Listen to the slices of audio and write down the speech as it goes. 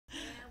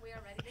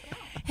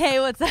Hey,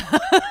 what's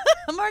up?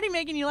 I'm already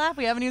making you laugh.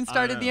 We haven't even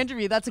started the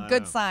interview. That's a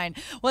good sign.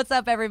 What's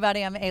up,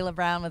 everybody? I'm Ayla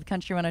Brown with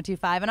Country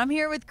 102.5, and I'm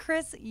here with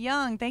Chris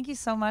Young. Thank you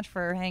so much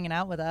for hanging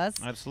out with us.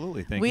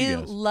 Absolutely. Thank you guys.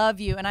 We love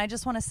you. And I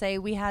just want to say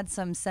we had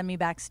some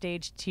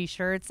semi-backstage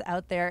T-shirts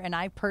out there, and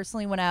I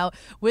personally went out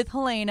with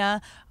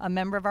Helena, a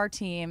member of our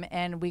team,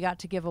 and we got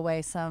to give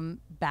away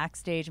some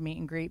backstage meet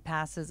and greet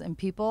passes, and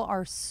people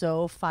are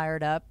so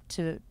fired up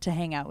to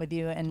hang out with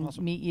you and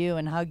meet you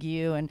and hug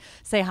you and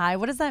say hi.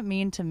 What does that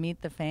mean to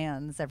meet the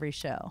fans every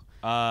show?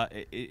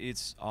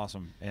 It's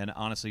awesome. And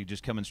honestly,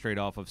 just coming straight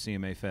off of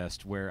CMA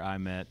Fest where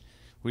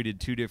we did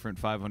 2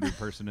 different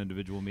 500-person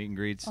individual meet and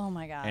greets. Oh,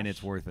 my gosh. And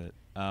it's worth it.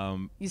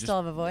 You still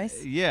have a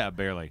voice? Yeah,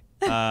 barely.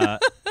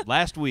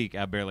 Last week,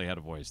 I barely had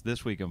a voice.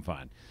 This week, I'm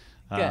fine.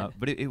 Good.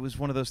 But it was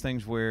one of those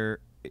things where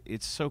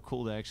it's so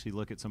cool to actually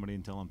look at somebody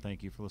and tell them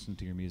thank you for listening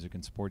to your music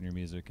and supporting your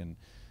music. And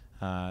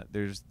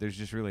there's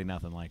just really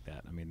nothing like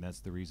that. I mean, that's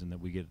the reason that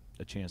we get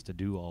a chance to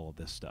do all of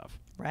this stuff.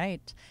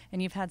 Right.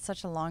 And you've had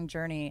such a long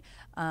journey.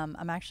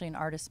 I'm actually an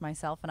artist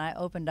myself, and I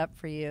opened up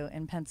for you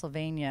in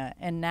Pennsylvania,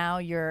 and now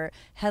you're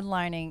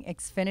headlining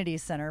Xfinity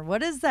Center. What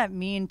does that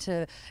mean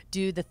to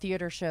do the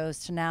theater shows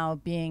to now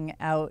being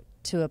out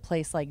to a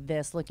place like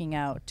this, looking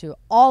out to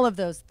all of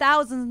those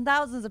thousands and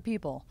thousands of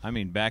people? I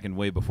mean, back in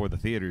way before the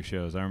theater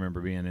shows, I remember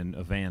being in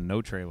a van,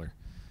 no trailer.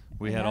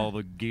 We had all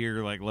the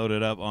gear like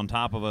loaded up on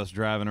top of us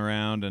driving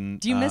around.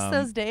 And do you miss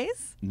those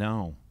days?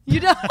 No.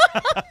 You don't?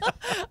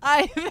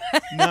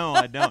 No,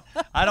 I don't.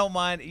 I don't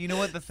mind. You know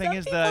what the thing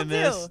is that I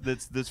miss do.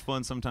 that's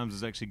fun sometimes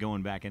is actually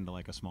going back into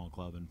like a small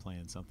club and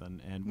playing something.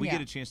 And we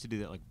get a chance to do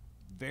that like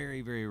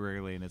very, very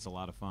rarely, and it's a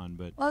lot of fun.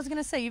 But well, I was going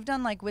to say, you've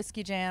done like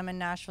Whiskey Jam in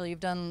Nashville.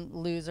 You've done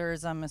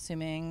Losers, I'm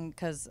assuming,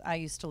 because I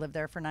used to live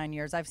there for 9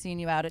 years. I've seen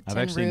you out at Tin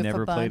Roof. I've actually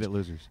never played at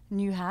Losers.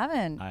 You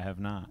haven't? I have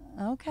not.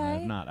 Okay. I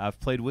have not. I've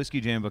played Whiskey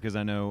Jam because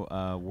I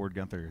know Ward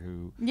Gunther,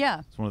 who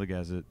is one of the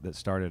guys that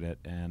started it,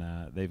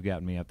 and they've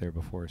gotten me up there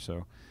before.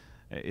 So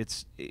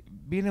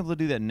being able to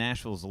do that in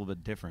Nashville is a little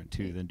bit different,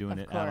 too, than doing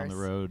it out on the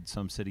road,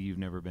 some city you've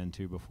never been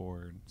to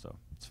before. And so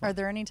it's fun. Are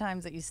there any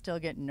times that you still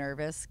get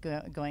nervous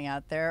going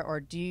out there,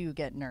 or do you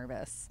get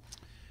nervous?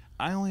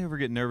 I only ever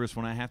get nervous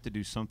when I have to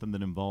do something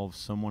that involves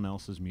someone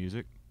else's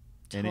music,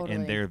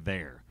 and they're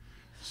there.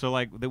 So,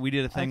 like, we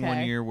did a thing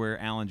one year where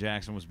Alan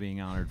Jackson was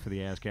being honored for the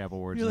ASCAP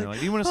Awards. And they're like,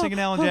 do you want to sing an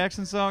Alan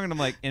Jackson song? And I'm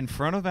like, in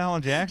front of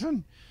Alan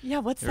Jackson? Yeah,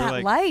 what's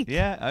that like?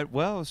 Yeah,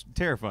 well, it's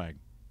terrifying.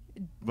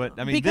 But,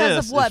 I mean,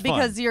 because of what? Is fun.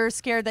 Because you're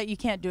scared that you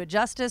can't do it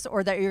justice,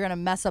 or that you're going to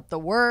mess up the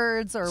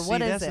words, or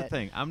what is it? See, that's the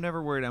thing. I'm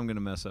never worried I'm going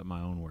to mess up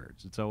my own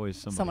words. It's always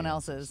someone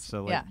else's.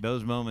 So, like,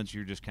 those moments,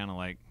 you're just kind of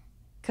like...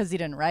 Because you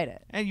didn't write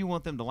it. And you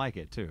want them to like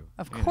it, too.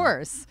 Of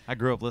course. I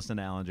grew up listening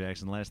to Alan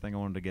Jackson. The last thing I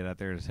wanted to get out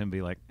there is him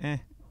be like, eh.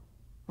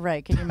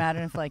 Right. Can you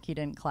imagine if like he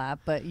didn't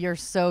clap? But you're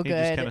so good.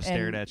 He just kind of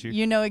stared at you.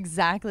 You know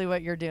exactly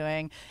what you're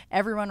doing.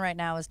 Everyone right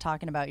now is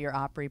talking about your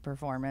Opry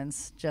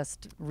performance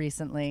just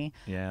recently.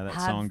 Yeah, that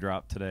song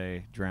dropped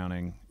today,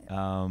 Drowning.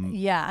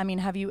 Yeah, I mean,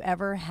 have you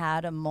ever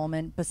had a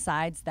moment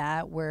besides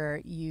that where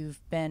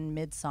you've been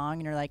mid-song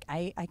and you're like,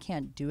 I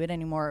can't do it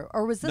anymore?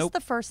 Or was this the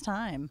first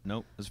time?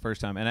 Nope, it was the first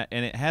time. And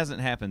it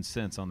hasn't happened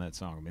since on that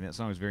song. I mean, that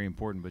song is very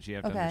important, but you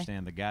have to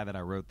understand the guy that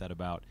I wrote that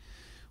about,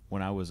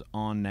 when I was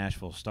on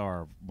Nashville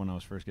Star, when I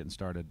was first getting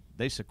started,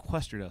 they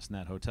sequestered us in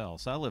that hotel.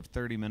 So I lived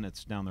 30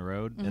 minutes down the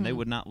road, and they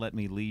would not let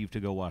me leave to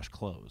go wash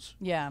clothes.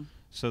 Yeah.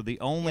 So the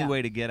only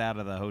way to get out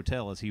of the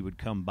hotel is he would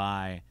come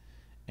by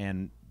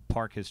and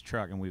park his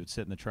truck, and we would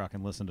sit in the truck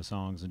and listen to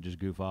songs and just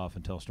goof off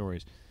and tell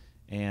stories.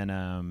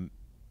 And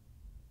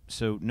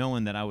so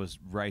knowing that I was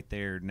right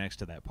there next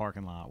to that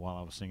parking lot while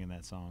I was singing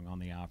that song on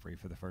the Opry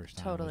for the first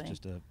time was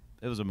just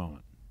it was a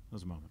moment. It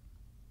was a moment.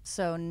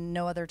 So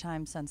no other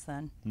time since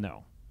then?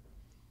 No.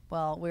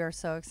 Well, we are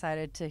so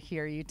excited to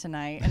hear you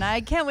tonight, and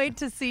I can't wait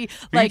to see.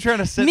 Are you trying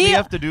to set me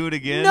up to do it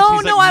again? No,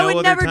 She's no, like, I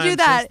would never do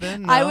that.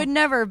 No? I would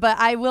never. But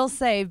I will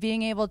say,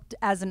 being able,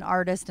 as an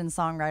artist and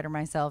songwriter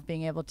myself,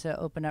 being able to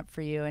open up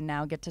for you and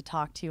now get to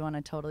talk to you on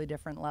a totally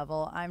different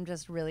level, I'm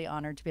just really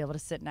honored to be able to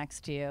sit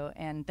next to you.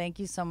 And thank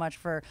you so much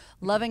for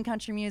loving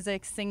country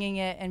music, singing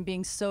it, and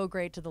being so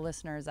great to the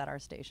listeners at our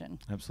station.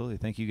 Absolutely.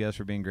 Thank you guys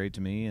for being great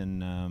to me,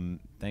 and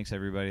thanks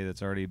everybody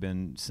that's already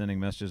been sending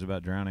messages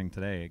about Drowning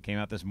today. It came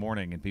out this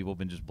morning, and people have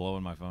been just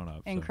blowing my phone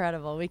up.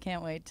 Incredible. We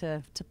can't wait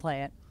to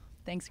play it.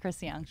 Thanks,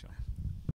 Chris Young. Thanks,